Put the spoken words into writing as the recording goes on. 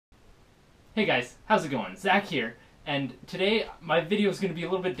Hey guys, how's it going? Zach here, and today my video is going to be a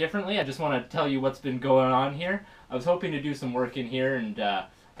little bit differently. I just want to tell you what's been going on here. I was hoping to do some work in here, and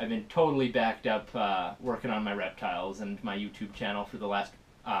I've been totally backed up working on my reptiles and my YouTube channel for the last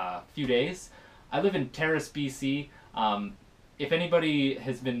few days. I live in Terrace, BC. If anybody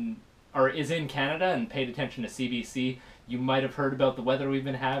has been or is in Canada and paid attention to CBC, you might have heard about the weather we've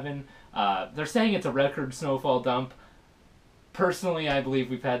been having. They're saying it's a record snowfall dump. Personally, I believe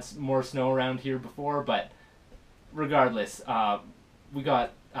we've had more snow around here before, but regardless, we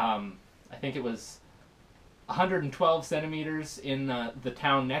got, I think it was 112 centimeters in the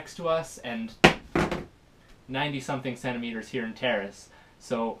town next to us, and 90-something centimeters here in Terrace.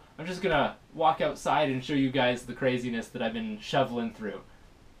 So I'm just going to walk outside and show you guys the craziness that I've been shoveling through.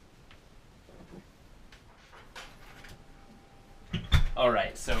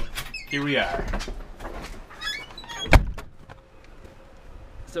 Alright, so here we are.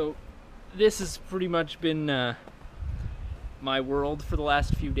 So this has pretty much been my world for the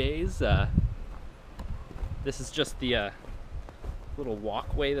last few days. This is just the little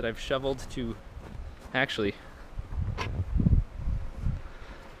walkway that I've shoveled to, actually,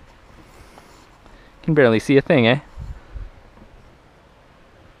 can barely see a thing, eh?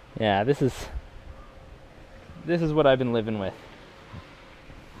 Yeah, this is what I've been living with.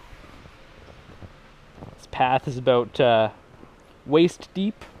 This path is about waist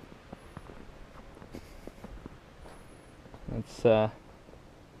deep. That's yeah,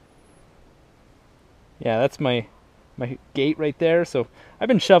 that's my gate right there. So I've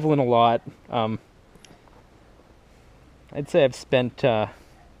been shoveling a lot. I'd say I've spent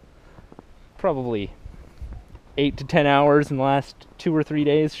probably 8 to 10 hours in the last 2 or 3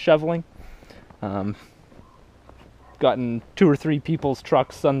 days shoveling. Gotten 2 or 3 people's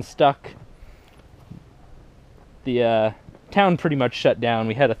trucks unstuck. The town pretty much shut down.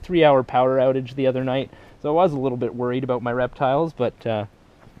 We had a 3-hour power outage the other night, so I was a little bit worried about my reptiles, but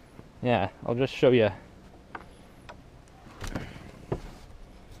yeah, I'll just show you.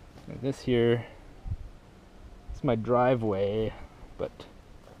 This here is my driveway, but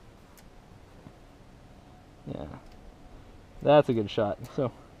yeah, that's a good shot.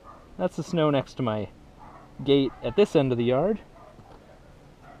 So that's the snow next to my gate at this end of the yard.